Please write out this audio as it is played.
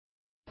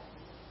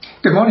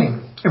Good morning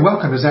and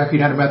welcome to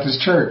Zachary United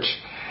Methodist Church.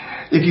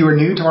 If you are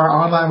new to our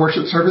online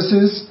worship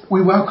services,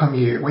 we welcome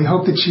you. We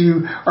hope that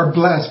you are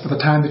blessed for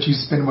the time that you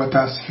spend with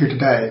us here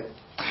today.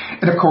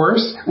 And of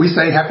course, we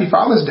say Happy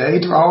Father's Day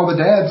to all the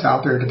dads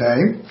out there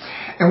today.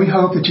 And we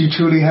hope that you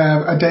truly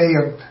have a day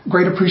of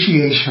great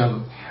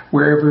appreciation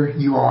wherever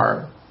you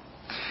are.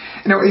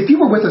 You know, if you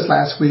were with us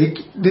last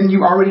week, then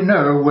you already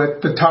know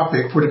what the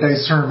topic for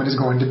today's sermon is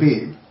going to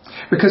be.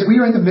 Because we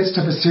are in the midst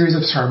of a series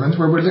of sermons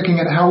where we're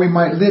looking at how we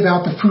might live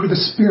out the fruit of the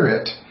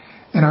Spirit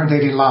in our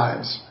daily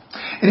lives.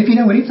 And if you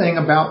know anything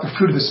about the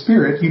fruit of the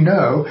Spirit, you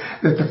know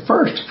that the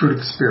first fruit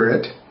of the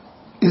Spirit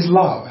is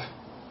love.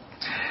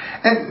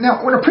 And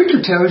now, when a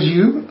preacher tells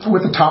you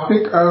what the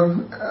topic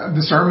of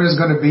the sermon is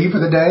going to be for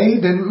the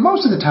day, then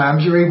most of the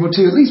times you're able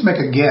to at least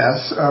make a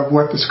guess of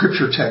what the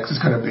scripture text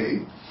is going to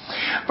be.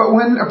 But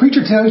when a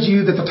preacher tells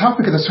you that the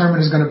topic of the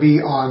sermon is going to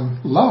be on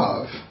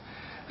love,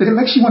 then it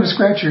makes you want to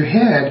scratch your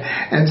head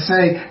and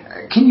say,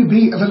 can you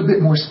be a little bit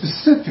more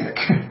specific?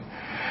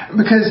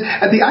 Because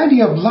the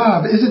idea of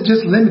love isn't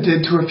just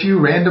limited to a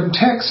few random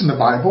texts in the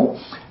Bible.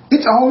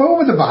 It's all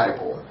over the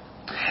Bible.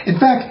 In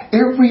fact,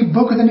 every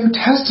book of the New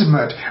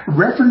Testament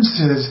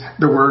references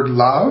the word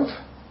love,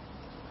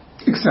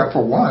 except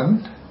for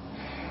one.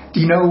 Do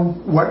you know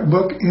what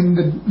book in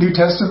the New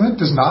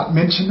Testament does not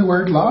mention the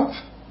word love?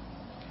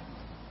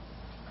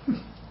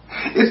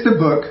 It's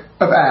the book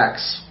of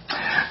Acts.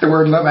 The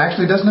word love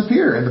actually doesn't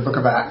appear in the book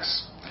of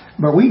Acts.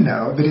 But we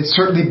know that it's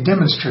certainly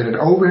demonstrated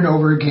over and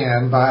over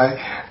again by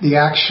the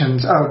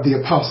actions of the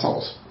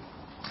apostles.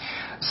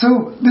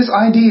 So this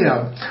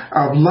idea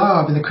of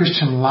love in the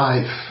Christian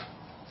life,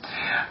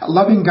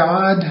 loving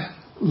God,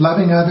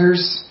 loving others,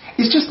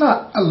 is just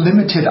not a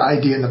limited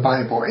idea in the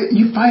Bible.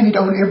 You find it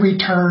on every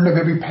turn of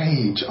every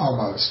page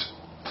almost.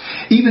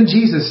 Even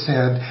Jesus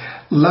said,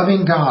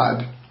 loving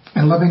God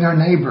and loving our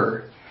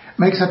neighbor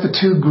makes up the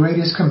two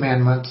greatest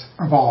commandments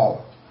of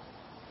all.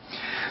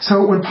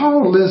 So when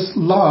Paul lists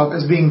love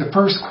as being the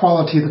first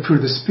quality of the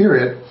fruit of the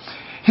Spirit,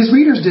 his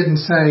readers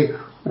didn't say,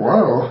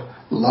 whoa,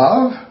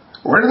 love?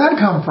 Where did that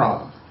come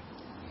from?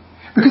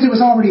 Because it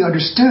was already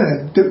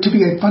understood to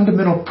be a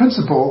fundamental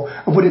principle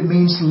of what it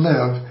means to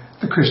live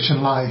the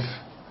Christian life.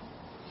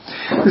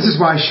 This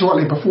is why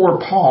shortly before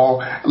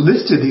Paul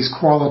listed these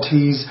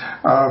qualities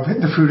of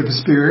the fruit of the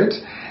Spirit,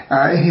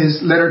 in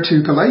his letter to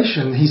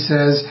Galatians, he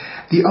says,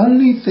 the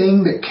only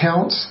thing that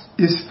counts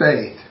is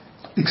faith,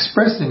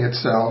 expressing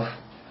itself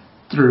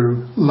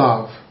through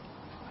love.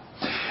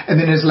 And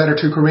then in his letter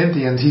to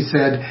Corinthians, he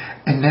said,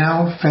 and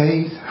now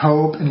faith,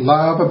 hope, and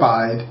love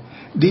abide,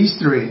 these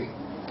three.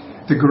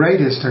 The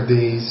greatest of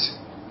these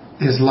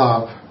is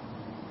love.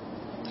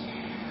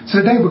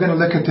 So today we're going to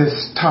look at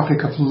this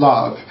topic of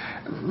love,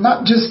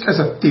 not just as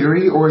a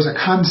theory or as a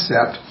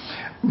concept,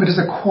 but as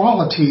a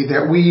quality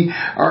that we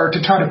are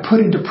to try to put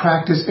into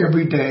practice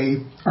every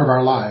day of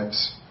our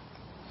lives.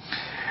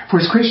 For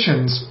as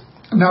Christians,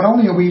 not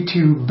only are we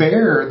to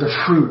bear the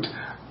fruit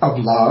of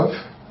love,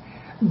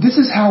 this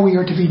is how we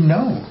are to be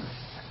known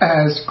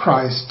as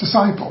Christ's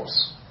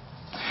disciples.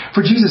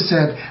 For Jesus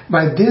said,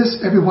 by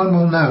this everyone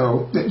will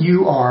know that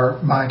you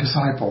are my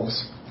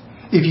disciples,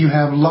 if you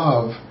have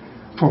love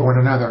for one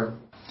another.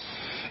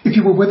 If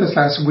you were with us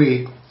last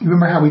week, you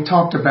remember how we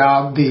talked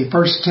about the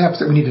first steps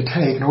that we need to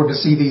take in order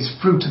to see these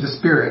fruits of the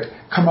Spirit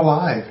come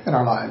alive in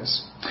our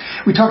lives.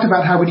 We talked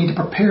about how we need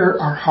to prepare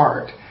our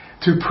heart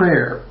through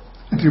prayer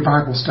and through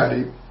Bible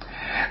study.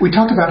 We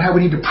talked about how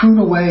we need to prune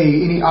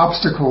away any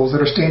obstacles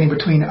that are standing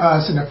between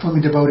us and a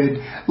fully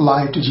devoted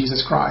life to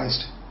Jesus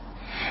Christ.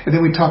 And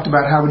then we talked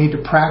about how we need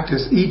to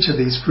practice each of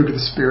these fruit of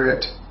the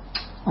Spirit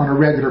on a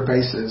regular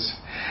basis.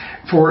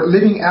 For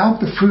living out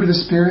the fruit of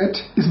the Spirit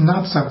is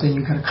not something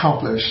you can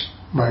accomplish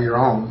by your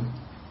own.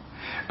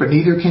 But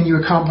neither can you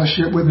accomplish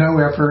it with no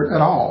effort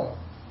at all.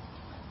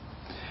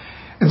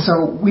 And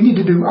so we need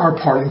to do our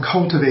part in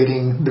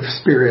cultivating the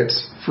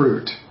Spirit's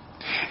fruit.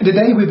 And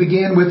today we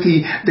begin with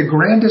the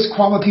grandest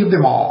quality of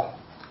them all,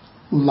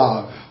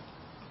 love.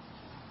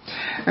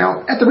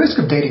 Now, at the risk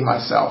of dating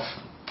myself,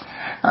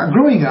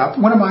 growing up,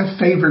 one of my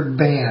favorite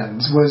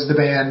bands was the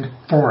band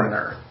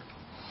Foreigner.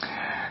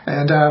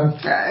 And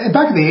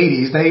back in the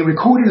 80s, they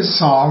recorded a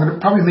song, and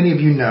probably many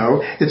of you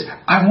know, it's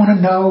I Want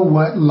to Know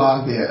What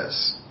Love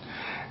Is.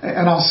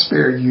 And I'll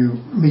spare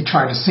you me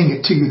trying to sing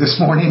it to you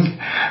this morning.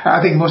 I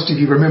think most of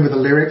you remember the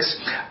lyrics.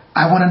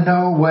 I want to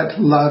know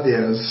what love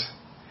is.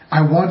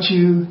 I want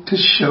you to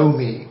show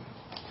me.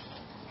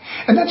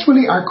 And that's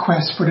really our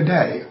quest for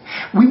today.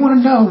 We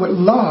want to know what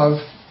love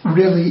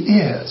really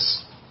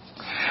is.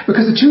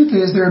 Because the truth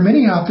is, there are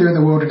many out there in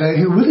the world today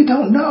who really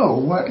don't know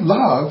what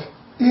love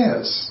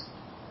is.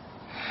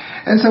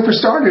 And so for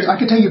starters, I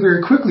can tell you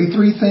very quickly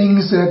three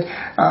things that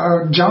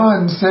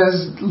John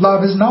says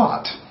love is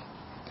not.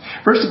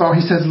 First of all, he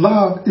says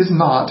love is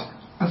not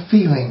a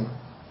feeling.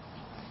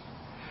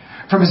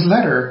 From his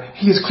letter,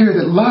 he is clear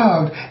that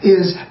love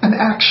is an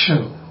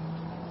action.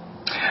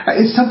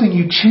 It's something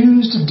you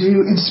choose to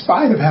do in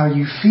spite of how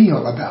you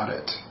feel about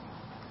it.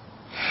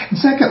 And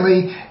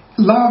secondly,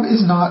 love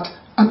is not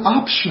an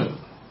option.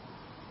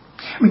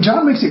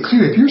 John makes it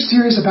clear, if you're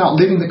serious about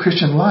living the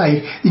Christian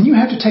life, then you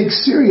have to take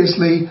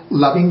seriously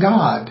loving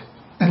God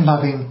and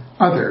loving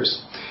others.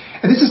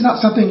 And this is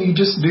not something you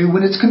just do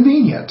when it's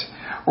convenient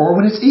or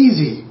when it's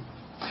easy.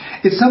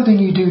 It's something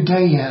you do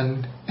day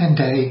in and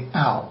day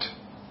out.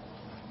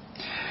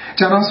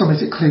 John also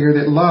makes it clear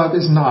that love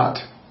is not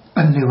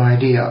a new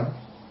idea.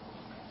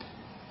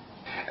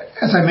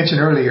 As I mentioned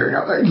earlier,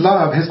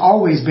 love has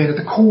always been at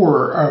the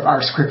core of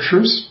our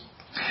scriptures.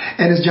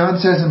 And as John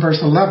says in verse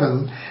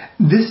 11,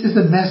 this is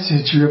the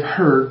message you have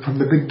heard from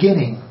the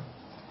beginning.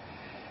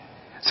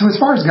 So as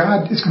far as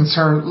God is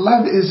concerned,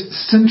 love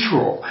is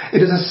central.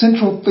 It is a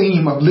central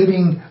theme of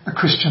living a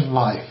Christian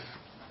life.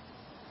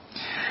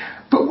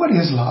 But what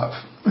is love?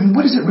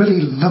 What does it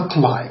really look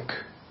like?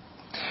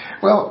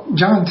 Well,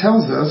 John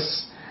tells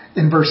us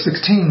in verse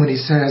 16 when he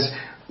says,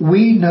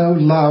 we know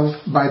love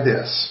by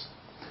this,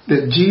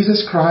 that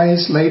Jesus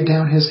Christ laid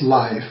down his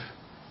life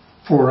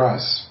for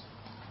us.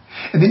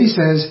 And then he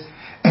says,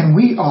 and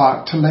we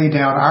ought to lay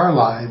down our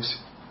lives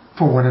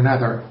for one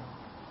another.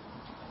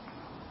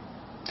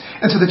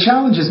 And so the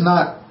challenge is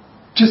not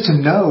just to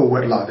know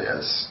what love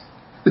is.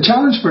 The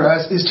challenge for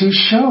us is to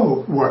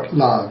show what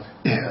love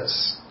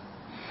is.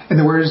 In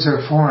the words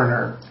of a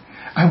foreigner,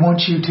 I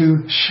want you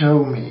to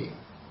show me.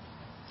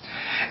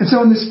 And so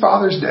on this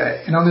Father's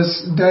Day, and on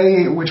this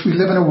day in which we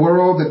live in a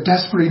world that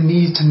desperately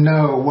needs to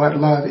know what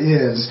love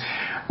is,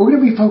 we're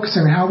going to be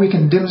focusing on how we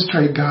can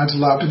demonstrate God's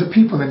love to the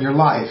people in your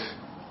life.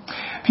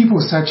 People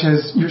such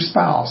as your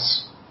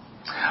spouse,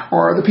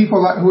 or the people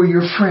who are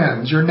your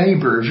friends, your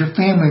neighbors, your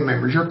family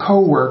members, your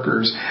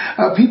co-workers,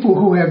 people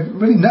who have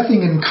really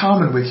nothing in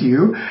common with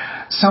you,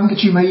 some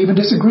that you may even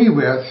disagree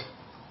with,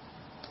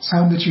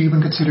 some that you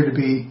even consider to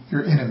be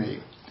your enemy.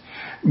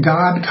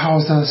 God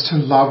calls us to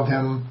love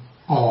them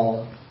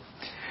all.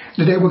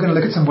 Today we're going to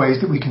look at some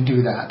ways that we can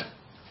do that.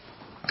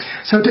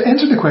 So to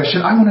answer the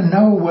question, I want to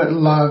know what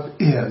love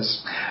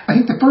is. I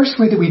think the first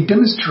way that we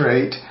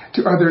demonstrate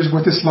to others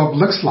what this love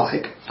looks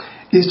like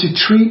is to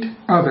treat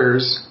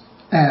others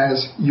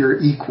as your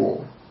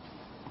equal.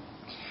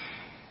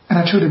 And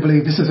I truly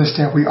believe this is a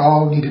step we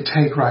all need to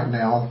take right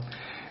now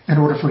in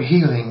order for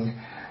healing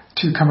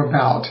to come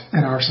about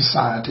in our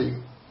society.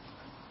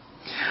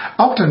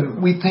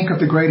 Often we think of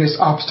the greatest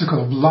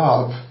obstacle of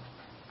love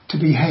to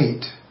be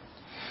hate.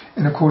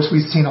 And of course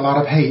we've seen a lot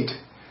of hate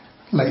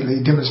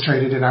lately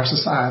demonstrated in our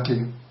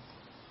society.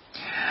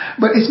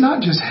 But it's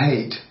not just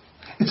hate.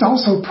 It's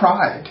also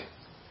pride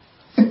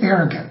and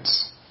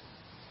arrogance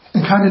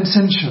and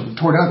condescension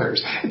toward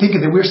others, thinking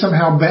that we're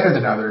somehow better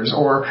than others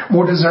or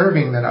more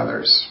deserving than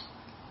others.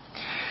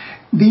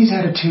 These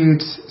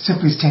attitudes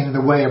simply stand in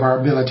the way of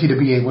our ability to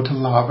be able to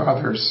love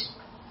others.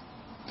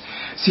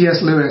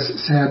 C.S. Lewis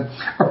said,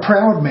 a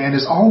proud man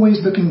is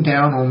always looking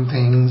down on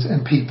things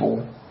and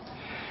people.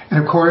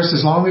 And of course,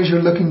 as long as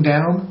you're looking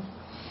down,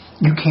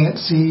 you can't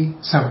see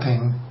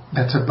something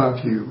that's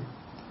above you.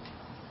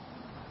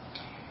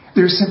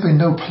 There's simply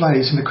no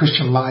place in the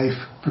Christian life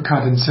for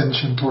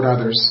condescension toward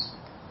others.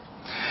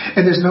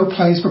 And there's no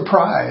place for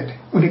pride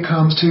when it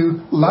comes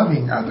to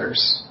loving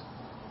others.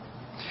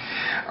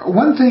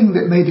 One thing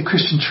that made the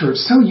Christian church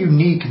so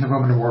unique in the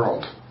Roman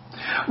world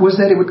was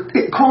that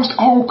it crossed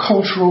all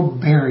cultural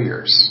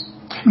barriers.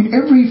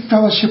 Every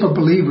fellowship of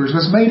believers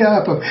was made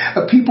up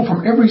of people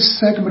from every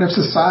segment of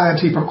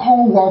society, from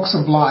all walks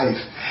of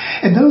life.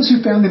 And those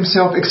who found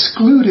themselves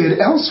excluded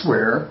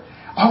elsewhere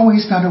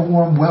always found a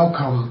warm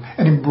welcome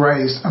and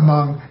embrace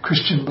among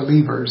Christian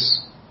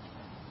believers.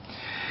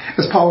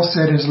 As Paul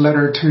said in his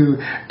letter to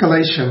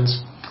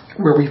Galatians,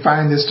 where we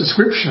find this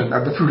description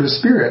of the fruit of the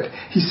Spirit,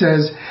 he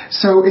says,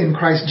 so in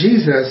Christ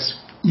Jesus,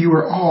 you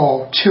are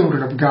all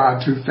children of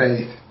God through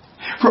faith.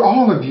 For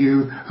all of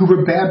you who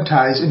were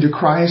baptized into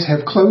Christ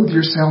have clothed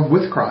yourself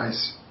with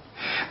Christ.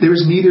 There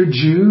is neither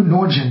Jew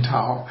nor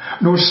Gentile,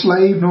 nor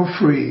slave nor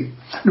free,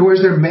 nor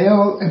is there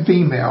male and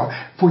female,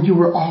 for you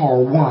are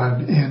all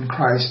one in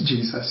Christ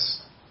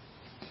Jesus.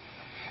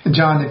 And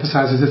John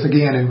emphasizes this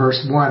again in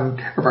verse 1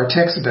 of our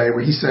text today,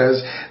 where he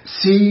says,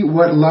 see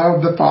what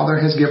love the Father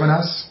has given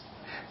us,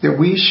 that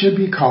we should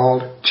be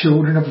called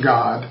children of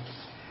God,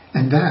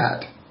 and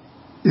that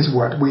is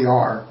what we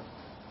are.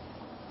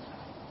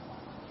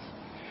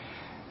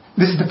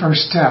 This is the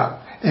first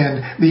step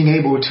in being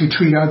able to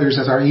treat others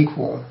as our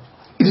equal.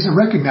 It is to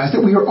recognize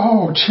that we are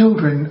all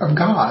children of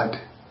God.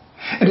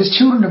 And as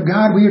children of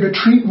God, we are to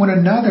treat one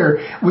another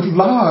with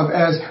love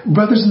as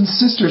brothers and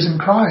sisters in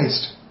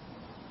Christ.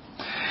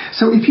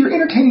 So if you're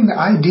entertaining the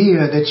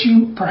idea that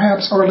you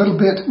perhaps are a little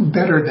bit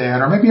better than,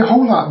 or maybe a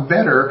whole lot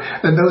better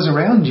than those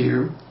around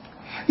you,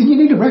 then you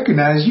need to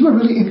recognize you are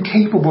really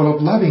incapable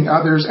of loving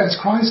others as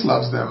Christ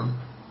loves them.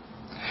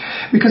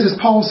 Because as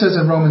Paul says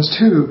in Romans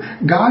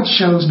 2, God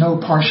shows no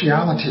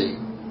partiality.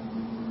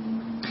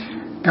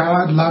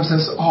 God loves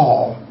us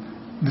all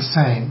the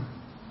same.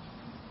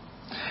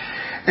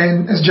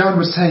 And as John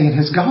would say in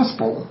his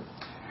gospel,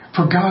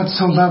 for God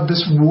so loved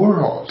this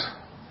world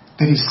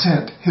that he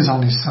sent his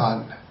only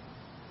Son.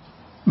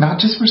 Not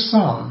just for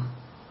some,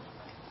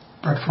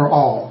 but for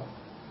all.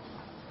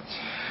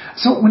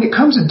 So when it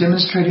comes to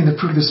demonstrating the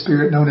fruit of the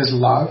Spirit known as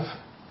love,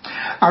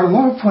 our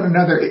love for one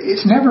another,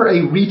 it's never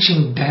a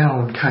reaching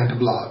down kind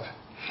of love.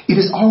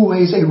 It is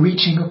always a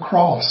reaching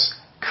across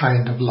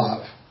kind of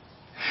love.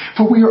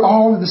 For we are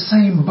all in the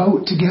same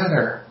boat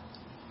together.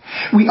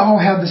 We all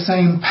have the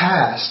same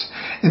past,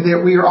 and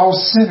that we are all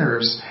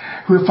sinners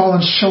who have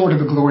fallen short of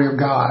the glory of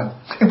God.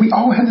 And we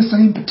all have the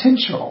same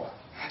potential,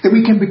 that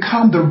we can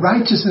become the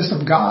righteousness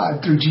of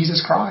God through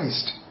Jesus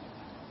Christ.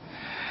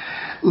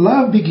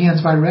 Love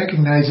begins by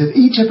recognizing that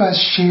each of us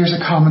shares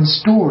a common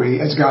story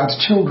as God's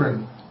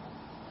children.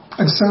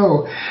 And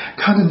so,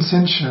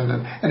 condescension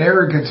and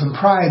arrogance and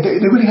pride, they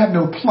really have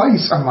no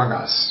place among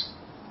us.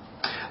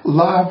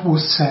 Love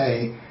will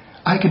say,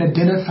 I can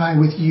identify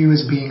with you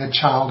as being a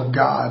child of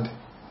God,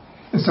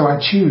 and so I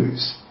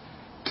choose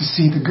to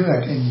see the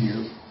good in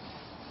you.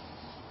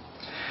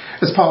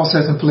 As Paul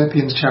says in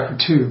Philippians chapter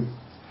 2,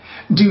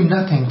 do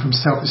nothing from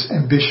selfish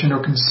ambition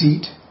or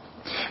conceit,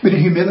 but in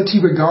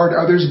humility regard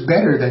others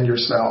better than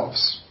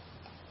yourselves.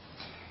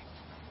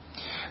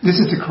 This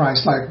is the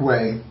Christ-like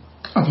way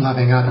of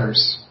loving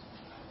others.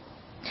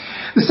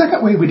 The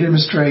second way we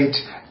demonstrate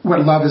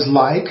what love is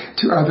like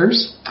to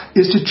others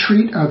is to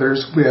treat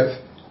others with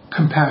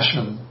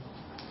compassion.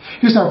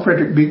 Here's how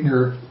Frederick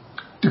Buechner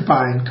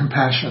defined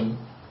compassion.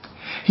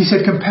 He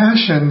said,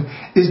 compassion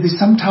is the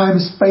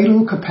sometimes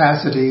fatal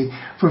capacity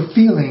for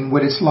feeling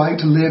what it's like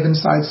to live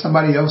inside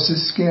somebody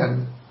else's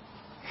skin.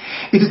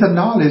 It is the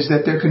knowledge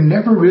that there can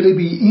never really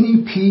be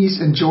any peace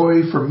and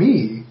joy for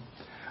me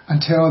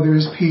until there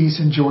is peace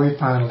and joy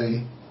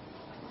finally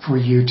for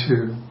you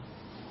too.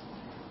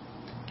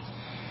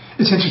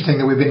 It's interesting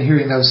that we've been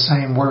hearing those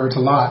same words a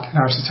lot in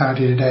our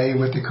society today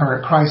with the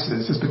current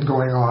crisis that's been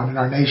going on in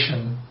our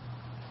nation.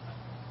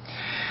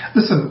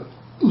 Listen,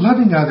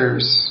 loving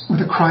others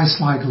with a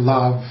Christ-like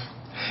love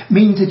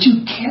means that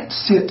you can't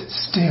sit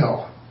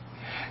still.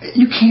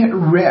 You can't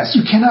rest.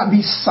 You cannot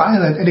be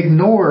silent and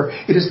ignore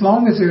it as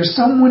long as there's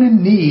someone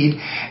in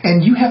need and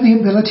you have the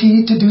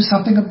ability to do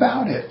something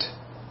about it.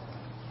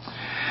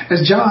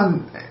 As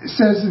John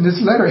says in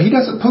this letter, he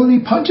doesn't pull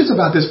any punches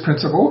about this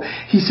principle.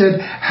 He said,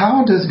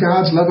 how does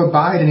God's love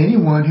abide in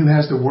anyone who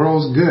has the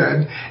world's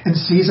good and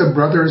sees a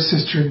brother or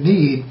sister in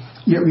need,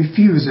 yet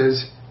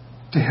refuses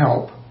to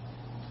help?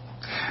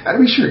 Now, to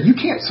be sure, you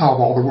can't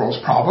solve all the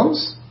world's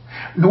problems,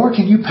 nor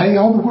can you pay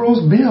all the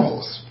world's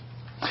bills.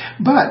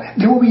 But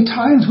there will be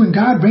times when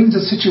God brings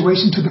a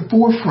situation to the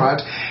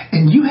forefront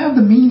and you have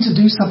the means to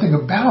do something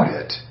about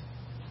it.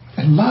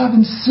 And love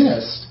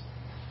insists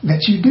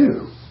that you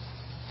do.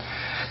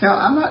 Now,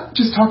 I'm not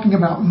just talking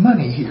about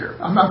money here.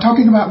 I'm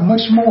talking about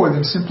much more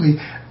than simply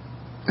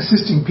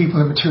assisting people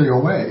in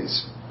material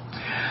ways.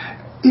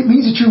 It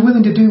means that you're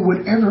willing to do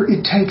whatever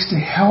it takes to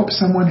help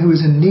someone who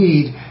is in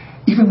need,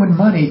 even when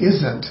money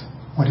isn't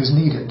what is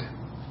needed.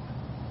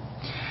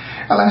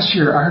 Last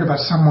year, I heard about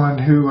someone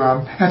who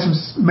had some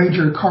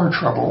major car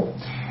trouble,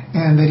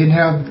 and they didn't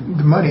have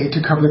the money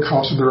to cover the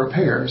cost of the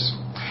repairs.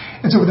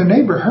 And so when the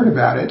neighbor heard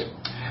about it,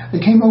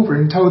 they came over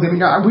and told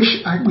them, I wish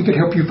we could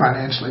help you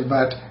financially,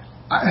 but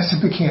I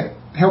simply can't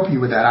help you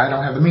with that. I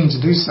don't have the means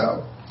to do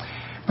so.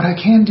 But I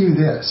can do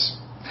this.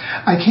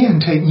 I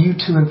can take you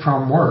to and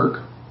from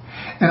work,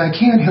 and I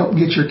can help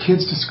get your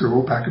kids to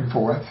school back and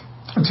forth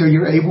until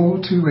you're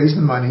able to raise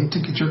the money to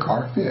get your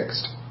car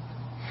fixed.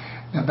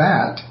 Now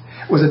that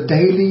was a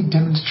daily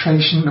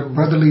demonstration of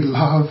brotherly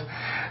love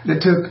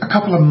that took a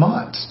couple of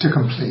months to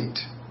complete.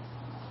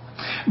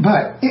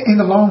 But in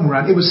the long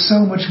run, it was so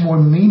much more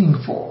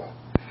meaningful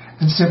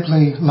than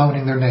simply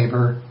loaning their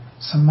neighbor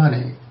some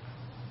money.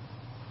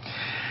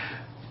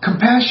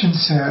 Compassion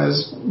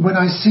says, when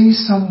I see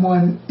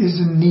someone is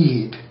in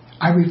need,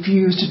 I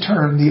refuse to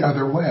turn the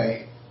other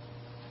way.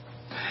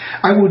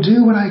 I will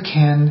do what I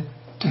can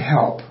to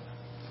help.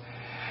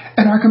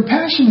 And our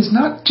compassion is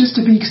not just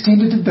to be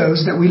extended to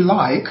those that we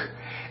like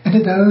and to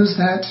those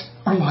that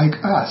are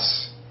like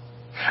us.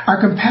 Our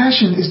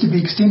compassion is to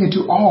be extended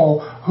to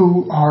all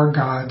who are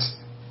God's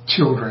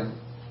children.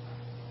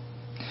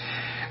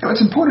 Now,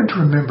 it's important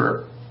to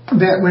remember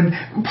that when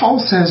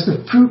Paul says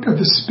the fruit of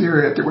the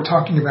Spirit that we're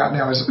talking about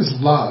now is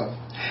love,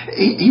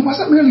 he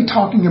wasn't really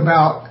talking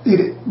about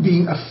it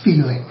being a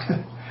feeling.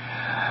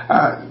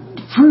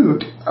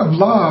 Fruit of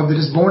love that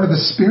is born of the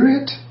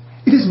Spirit,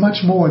 it is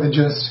much more than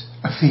just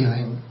a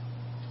feeling.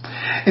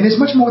 And it's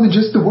much more than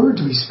just the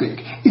words we speak.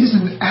 It is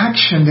an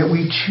action that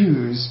we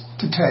choose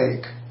to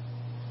take.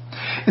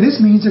 And this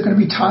means there are going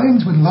to be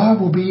times when love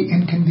will be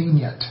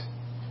inconvenient.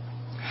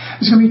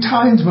 There's going to be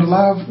times when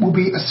love will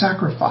be a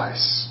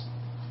sacrifice.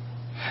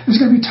 There's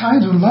going to be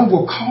times when love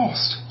will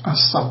cost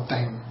us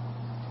something.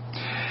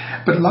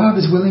 But love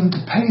is willing to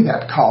pay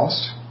that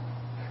cost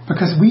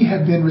because we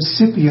have been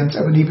recipients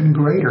of an even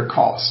greater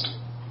cost,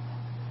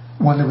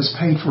 one that was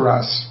paid for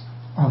us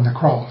on the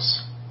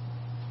cross.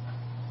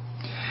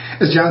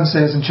 As John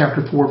says in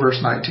chapter 4, verse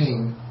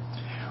 19,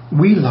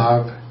 we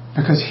love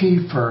because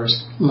he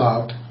first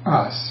loved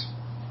us.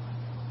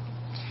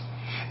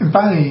 And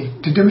finally,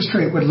 to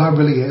demonstrate what love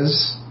really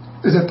is,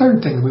 there's a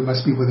third thing that we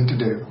must be willing to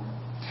do.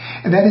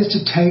 And that is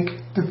to take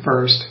the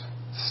first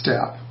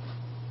step.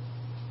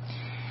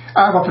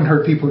 I've often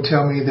heard people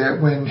tell me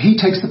that when he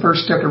takes the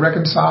first step to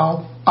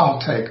reconcile, I'll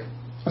take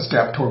a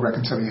step toward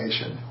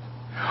reconciliation.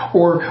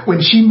 Or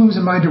when she moves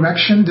in my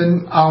direction,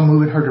 then I'll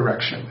move in her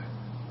direction.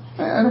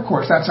 And of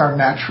course, that's our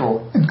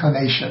natural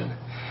inclination.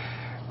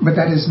 But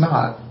that is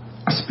not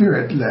a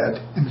Spirit-led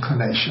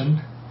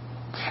inclination,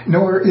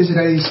 nor is it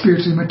a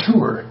spiritually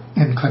mature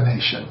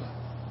inclination.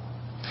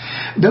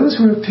 Those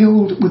who are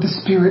filled with the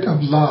Spirit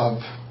of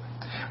love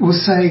will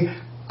say,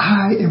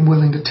 I am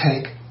willing to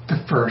take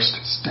the first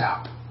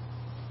step.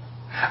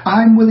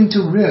 I'm willing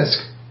to risk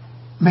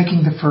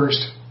making the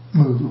first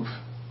move.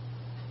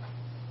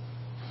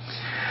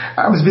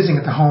 I was visiting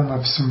at the home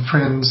of some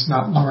friends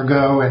not long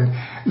ago, and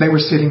they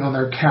were sitting on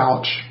their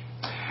couch.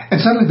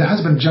 And suddenly the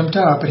husband jumped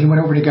up, and he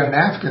went over and he got a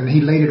napkin, and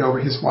he laid it over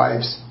his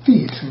wife's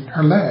feet and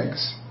her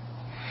legs.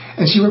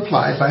 And she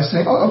replied by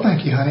saying, oh,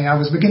 thank you, honey. I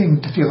was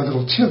beginning to feel a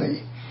little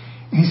chilly.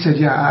 And he said,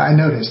 yeah, I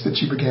noticed that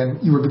you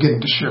were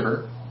beginning to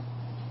shiver.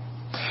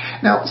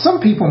 Now, some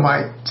people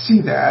might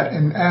see that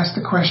and ask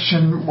the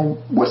question,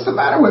 well, what's the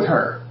matter with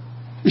her?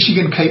 Is she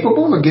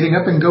incapable of getting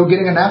up and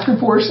getting a napkin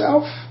for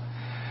herself?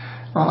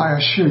 Well, I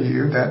assure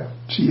you that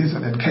she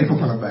isn't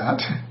incapable of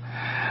that.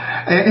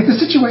 And if the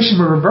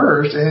situation were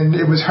reversed and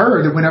it was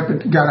her that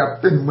got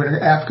up and went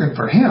an napkin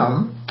for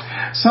him,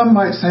 some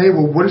might say,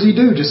 well, what does he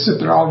do? Just sit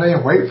there all day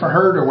and wait for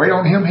her to wait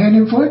on him hand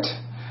and foot?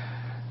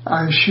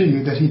 I assure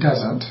you that he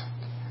doesn't.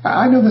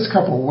 I know this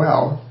couple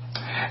well,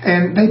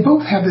 and they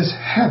both have this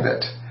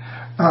habit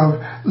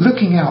of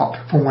looking out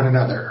for one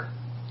another,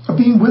 of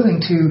being willing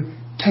to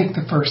take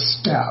the first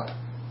step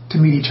to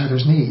meet each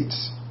other's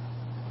needs.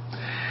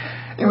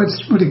 And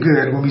it's really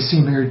good when we see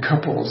married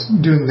couples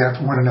doing that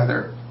for one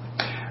another.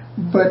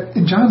 But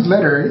in John's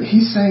letter,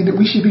 he's saying that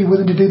we should be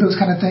willing to do those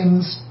kind of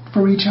things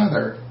for each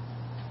other.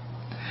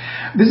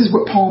 This is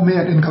what Paul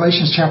meant in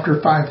Galatians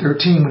chapter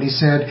 5:13 when he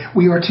said,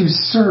 we are to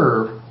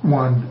serve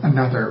one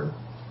another.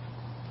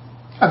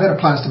 Now, that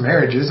applies to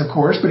marriages, of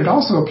course, but it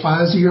also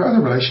applies to your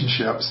other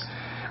relationships,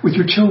 with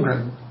your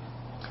children,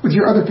 with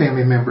your other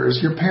family members,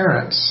 your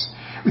parents,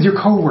 with your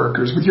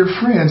co-workers, with your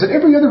friends, and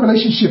every other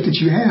relationship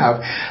that you have.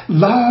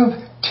 Love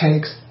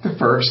takes the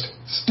first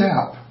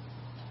step.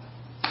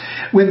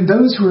 When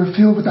those who are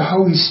filled with the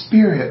Holy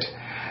Spirit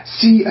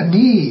see a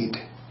need,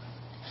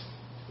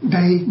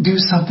 they do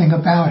something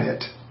about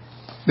it.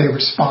 They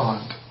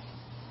respond.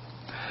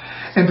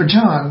 And for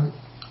John,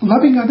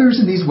 loving others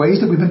in these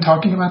ways that we've been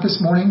talking about this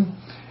morning,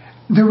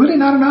 they're really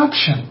not an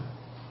option.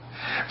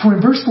 For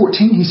in verse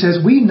 14, he says,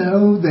 we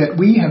know that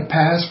we have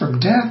passed from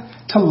death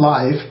to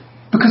life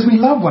because we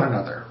love one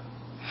another.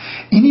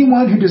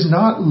 Anyone who does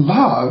not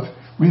love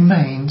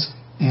remains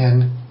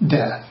in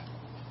death.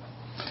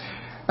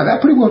 Now that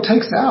pretty well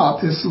takes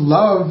out this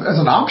love as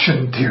an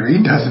option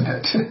theory, doesn't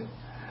it?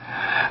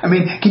 I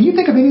mean, can you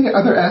think of any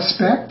other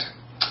aspect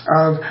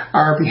of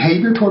our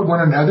behavior toward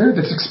one another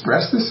that's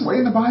expressed this way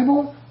in the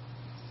Bible?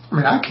 I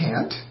mean, I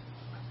can't.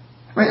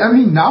 I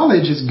mean,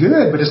 knowledge is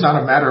good, but it's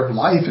not a matter of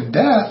life and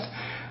death.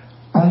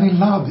 Only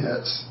love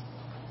is.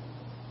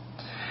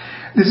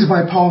 This is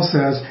why Paul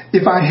says,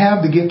 if I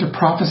have the gift of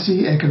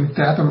prophecy and can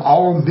fathom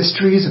all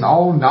mysteries and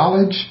all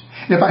knowledge,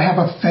 and if I have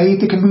a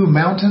faith that can move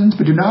mountains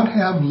but do not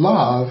have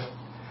love,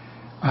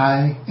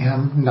 I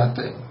am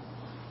nothing.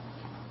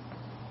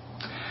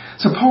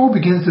 So Paul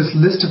begins this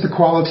list of the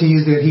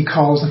qualities that he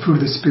calls the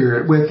fruit of the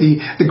Spirit with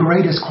the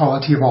greatest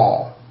quality of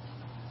all,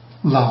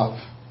 love.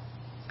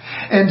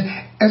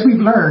 And as we've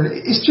learned,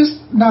 it's just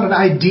not an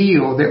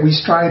ideal that we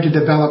strive to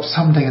develop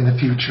someday in the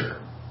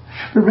future,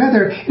 but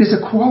rather it is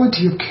a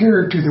quality of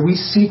character that we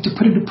seek to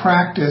put into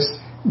practice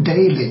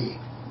daily,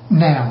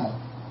 now.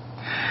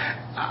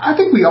 I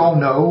think we all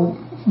know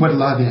what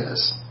love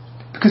is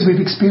because we've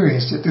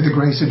experienced it through the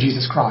grace of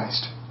Jesus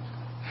Christ.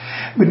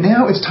 But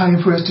now it's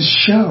time for us to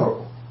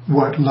show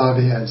what love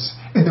is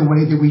in the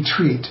way that we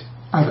treat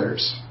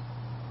others.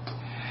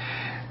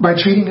 By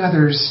treating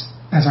others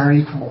as our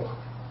equal.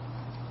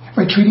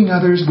 By treating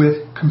others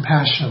with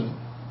compassion.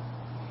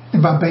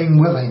 And by being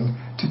willing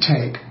to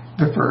take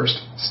the first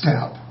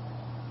step.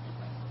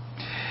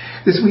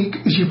 This week,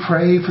 as you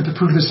pray for the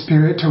fruit of the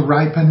Spirit to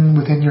ripen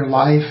within your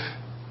life,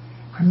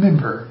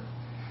 remember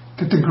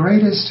that the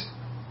greatest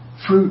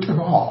fruit of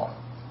all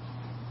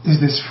is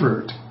this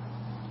fruit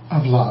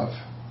of love.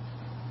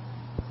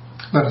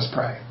 Let us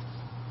pray.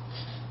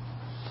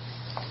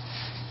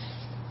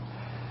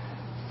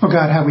 Oh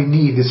God, how we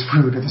need this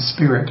fruit of the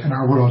Spirit in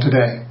our world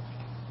today.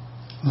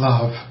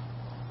 Love.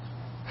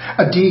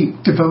 A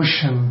deep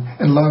devotion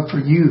and love for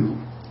you,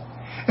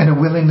 and a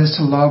willingness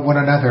to love one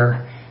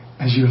another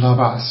as you love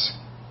us.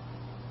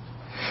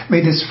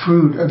 May this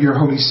fruit of your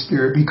Holy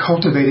Spirit be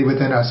cultivated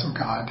within us, O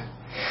God,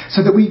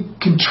 so that we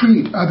can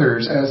treat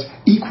others as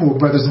equal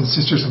brothers and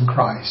sisters in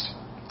Christ,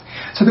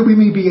 so that we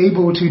may be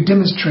able to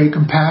demonstrate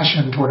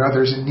compassion toward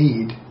others in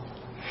need.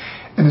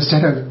 And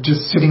instead of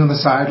just sitting on the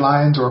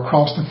sidelines or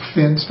across the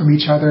fence from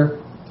each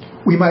other,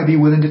 we might be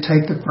willing to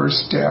take the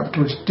first step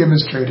towards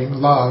demonstrating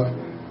love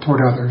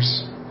toward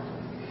others.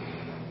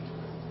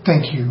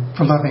 Thank you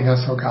for loving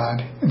us, O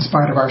God, in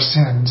spite of our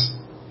sins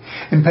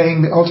in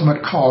paying the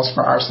ultimate cost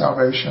for our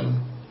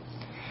salvation.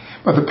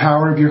 By the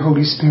power of your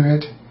Holy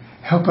Spirit,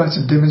 help us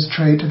to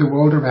demonstrate to the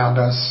world around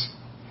us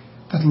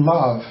that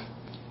love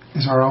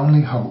is our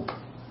only hope.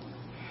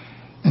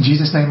 In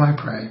Jesus' name I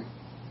pray.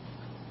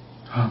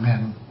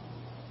 Amen.